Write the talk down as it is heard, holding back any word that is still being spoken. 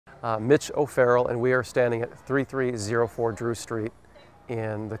Mitch O'Farrell, and we are standing at 3304 Drew Street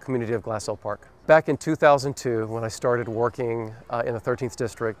in the community of Glassell Park. Back in 2002, when I started working in the 13th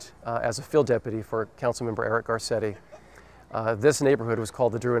District as a field deputy for Councilmember Eric Garcetti, this neighborhood was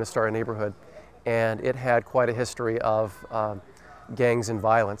called the Drew and Astoria neighborhood, and it had quite a history of gangs and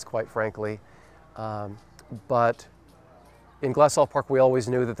violence, quite frankly. But in Glassell Park, we always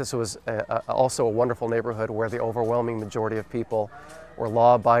knew that this was also a wonderful neighborhood where the overwhelming majority of people were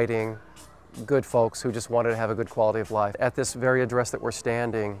law-abiding, good folks who just wanted to have a good quality of life. At this very address that we're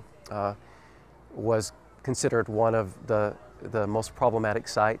standing was considered one of the most problematic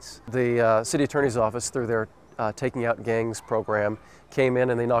sites. The city attorney's office, through their Taking Out Gangs program, came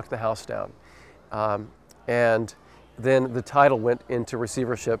in and they knocked the house down. And then the title went into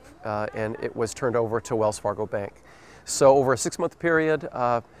receivership and it was turned over to Wells Fargo Bank. So over a 6-month period,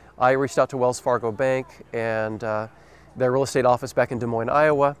 I reached out to Wells Fargo Bank and their real estate office back in Des Moines,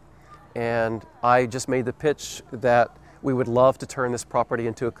 Iowa, and I just made the pitch that we would love to turn this property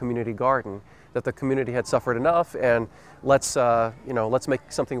into a community garden, that the community had suffered enough, and let's make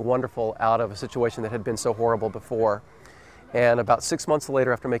something wonderful out of a situation that had been so horrible before. And about 6 months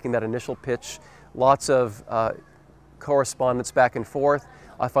later, after making that initial pitch, lots of correspondence back and forth,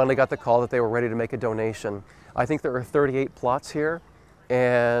 I finally got the call that they were ready to make a donation. I think there are 38 plots here,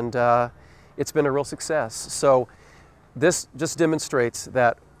 and it's been a real success. So this just demonstrates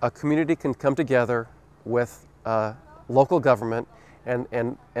that a community can come together with local government, and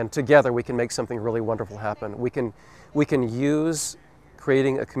together we can make something really wonderful happen. We can use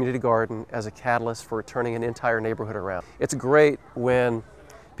creating a community garden as a catalyst for turning an entire neighborhood around. It's great when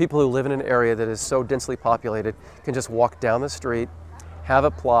people who live in an area that is so densely populated can just walk down the street, have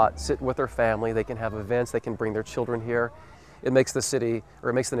a plot, sit with their family, they can have events, they can bring their children here. It makes the city, or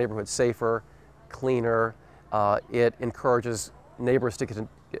it makes the neighborhood safer, cleaner. It encourages neighbors to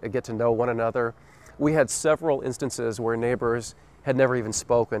get to know one another. We had several instances where neighbors had never even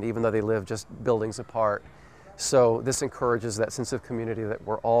spoken, even though they lived just buildings apart. So this encourages that sense of community that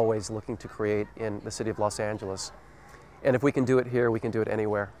we're always looking to create in the city of Los Angeles. And if we can do it here, we can do it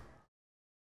anywhere.